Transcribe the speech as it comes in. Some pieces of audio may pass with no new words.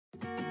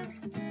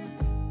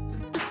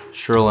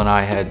Cheryl and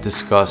I had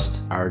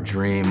discussed our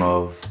dream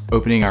of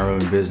opening our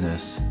own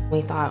business.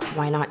 We thought,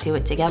 why not do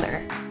it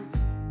together?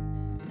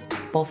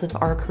 Both of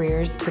our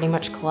careers pretty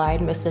much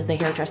collide. Most of the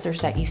hairdressers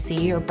that you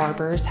see or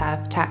barbers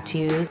have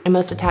tattoos, and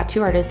most of the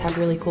tattoo artists have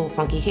really cool,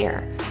 funky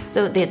hair.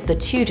 So the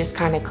two just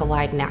kind of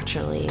collide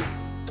naturally.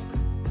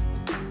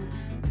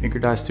 Ink or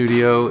Dye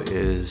Studio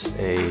is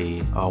a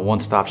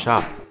one-stop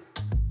shop.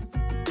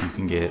 You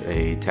can get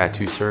a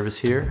tattoo service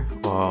here,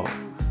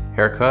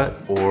 haircut,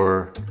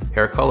 or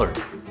hair color.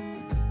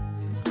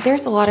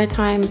 There's a lot of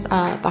times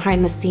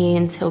behind the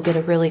scenes, he'll get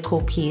a really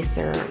cool piece,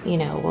 or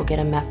we'll get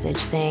a message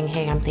saying,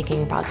 hey, I'm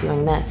thinking about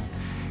doing this.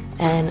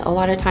 And a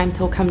lot of times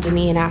he'll come to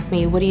me and ask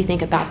me, what do you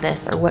think about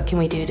this? Or what can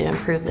we do to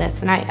improve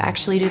this? And I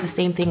actually do the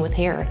same thing with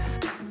hair.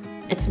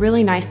 It's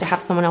really nice to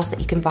have someone else that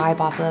you can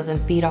vibe off of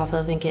and feed off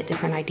of and get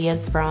different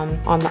ideas from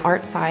on the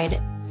art side.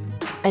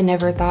 I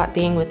never thought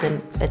being with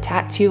a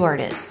tattoo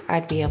artist,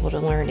 I'd be able to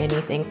learn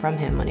anything from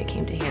him when it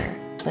came to hair,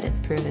 but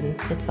it's proven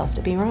itself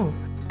to be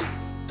wrong.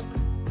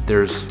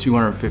 There's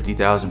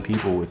 250,000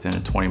 people within a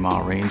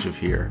 20-mile range of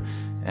here,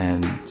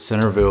 and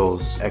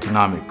Centreville's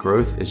economic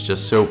growth is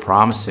just so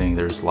promising.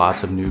 There's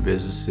lots of new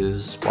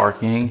businesses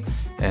sparking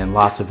and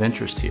lots of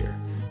interest here.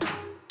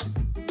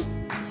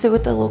 So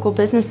with the local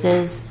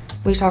businesses,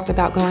 we talked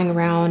about going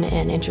around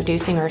and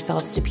introducing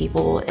ourselves to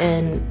people,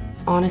 and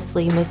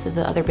honestly, most of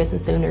the other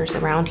business owners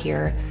around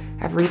here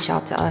have reached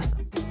out to us.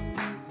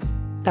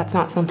 That's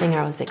not something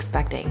I was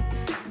expecting,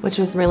 which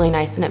was really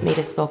nice, and it made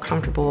us feel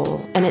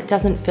comfortable, and it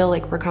doesn't feel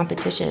like we're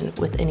competition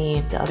with any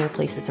of the other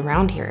places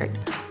around here.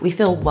 We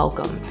feel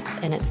welcomed,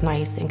 and it's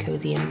nice and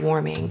cozy and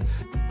warming.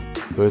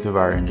 Both of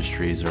our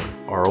industries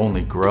are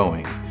only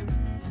growing.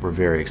 We're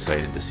very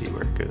excited to see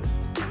where it goes.